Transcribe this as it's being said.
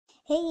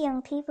Hey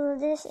young people,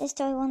 this is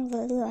Taiwan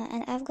Valua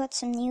and I've got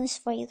some news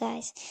for you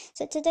guys.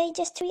 So today,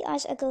 just 3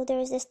 hours ago, there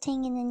was this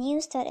thing in the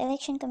news that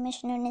Election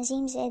Commissioner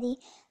Nazim Zaidi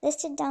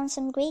listed down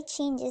some great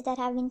changes that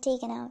have been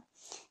taken out.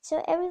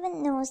 So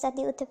everyone knows that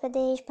the Uttar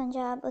Pradesh,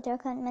 Punjab,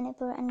 Uttarakhand,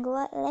 Manipur and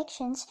Goa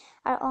elections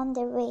are on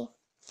their way.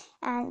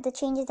 And the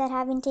changes that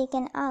have been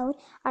taken out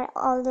are,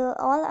 although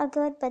all are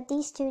good, but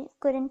these two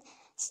couldn't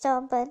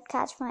stop but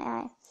catch my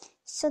eye.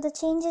 So the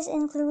changes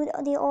include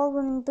the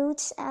all-women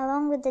booths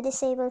along with the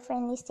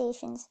disabled-friendly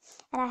stations.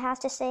 And I have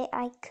to say,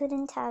 I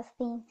couldn't have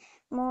been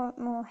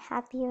more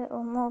happier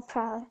or more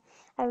proud.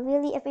 I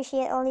really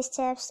appreciate all these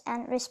steps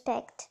and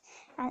respect.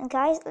 And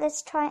guys,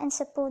 let's try and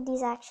support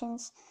these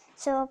actions.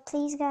 So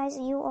please guys,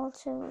 it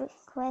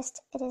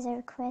is a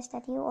request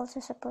that you also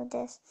support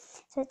this.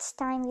 So it's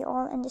time we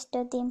all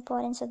understood the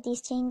importance of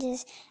these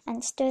changes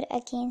and stood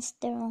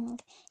against the wrong.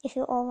 If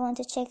you all want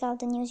to check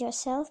out the news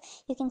yourself,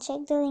 you can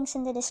check the links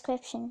in the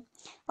description.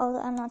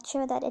 Although I'm not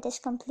sure that it is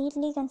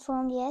completely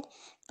confirmed yet,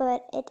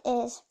 but it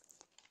is.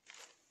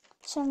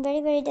 So I'm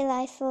very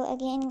delightful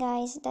again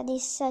guys that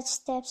these such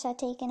steps are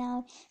taken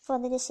out for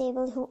the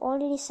disabled who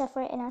already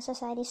suffer in our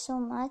society so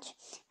much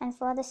and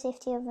for the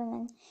safety of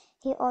women.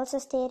 He also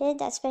stated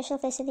that special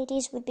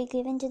facilities would be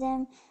given to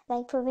them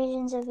like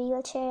provisions of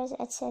wheelchairs,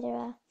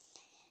 etc.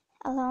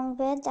 Along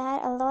with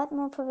that, a lot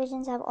more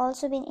provisions have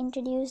also been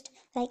introduced,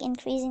 like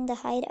increasing the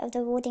height of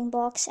the voting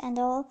box and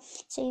all.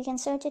 So you can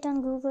search it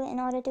on Google in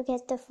order to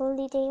get the full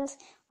details,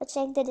 or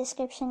check the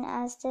description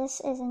as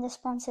this is in the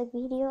sponsored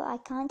video. I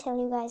can't tell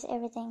you guys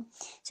everything.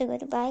 So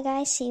goodbye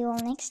guys, see you all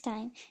next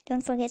time.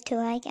 Don't forget to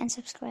like and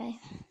subscribe.